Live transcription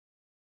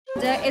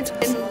It's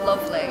been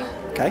lovely.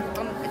 Okay.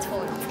 It's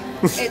falling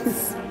off.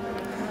 It's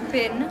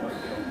been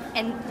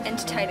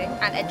entertaining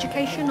and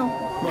educational.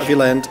 What have you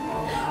learned?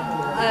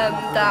 What have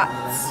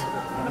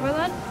I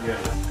learned?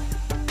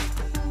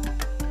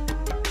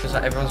 Just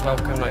like everyone's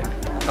welcome, like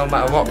no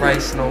matter what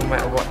race, no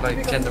matter what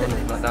like gender or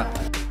anything like that.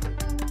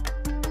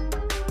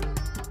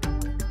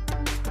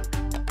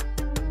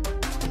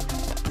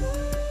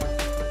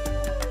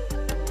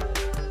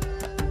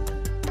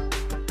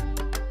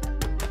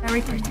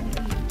 Very pretty.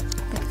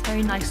 It's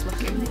very nice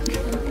looking.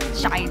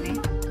 Shiny.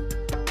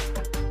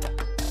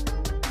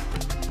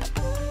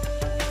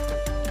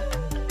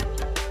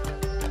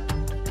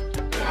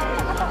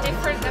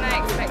 Different than I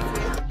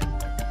expected.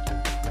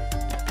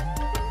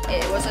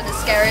 It wasn't as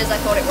scary as I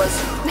thought it was.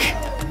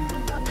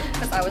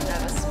 Because I was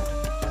nervous.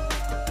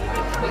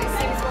 But it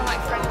seems more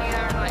like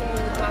friendlier and like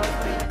more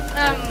welcoming.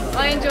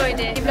 I enjoyed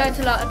it. We've learned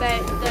a lot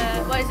about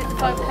the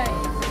 5K.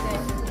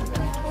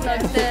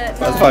 Like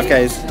What's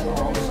 5Ks?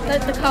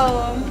 The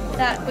column,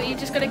 but you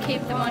just got to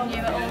keep them on you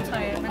at all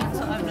times, and that's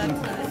what I've learned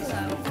today.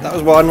 So. That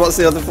was one. What's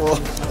the other 4?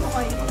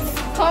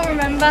 Can't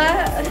remember.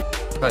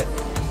 Like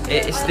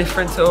it's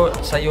different to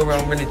say your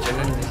own religion,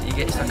 and you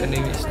get it's like a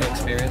new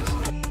experience.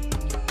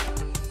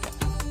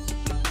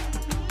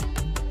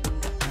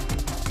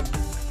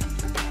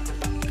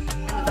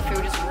 And the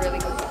food is really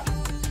good.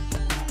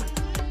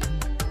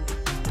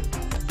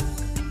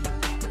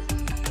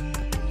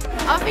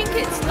 I think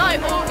it's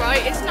like all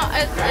right. It's not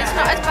as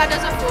bad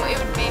as I thought it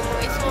would be,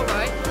 but it's all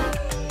right.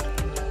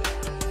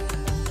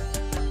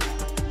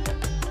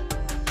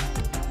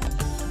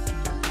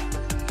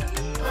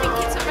 I think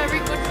it's a very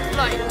good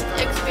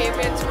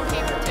experience for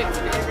people to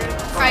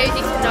experience.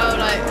 Crazy to know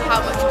how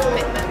much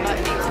commitment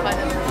these kind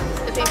of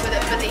the people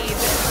that believe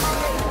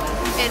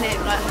in it,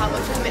 how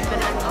much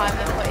commitment and time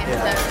they put into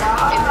their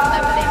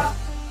belief.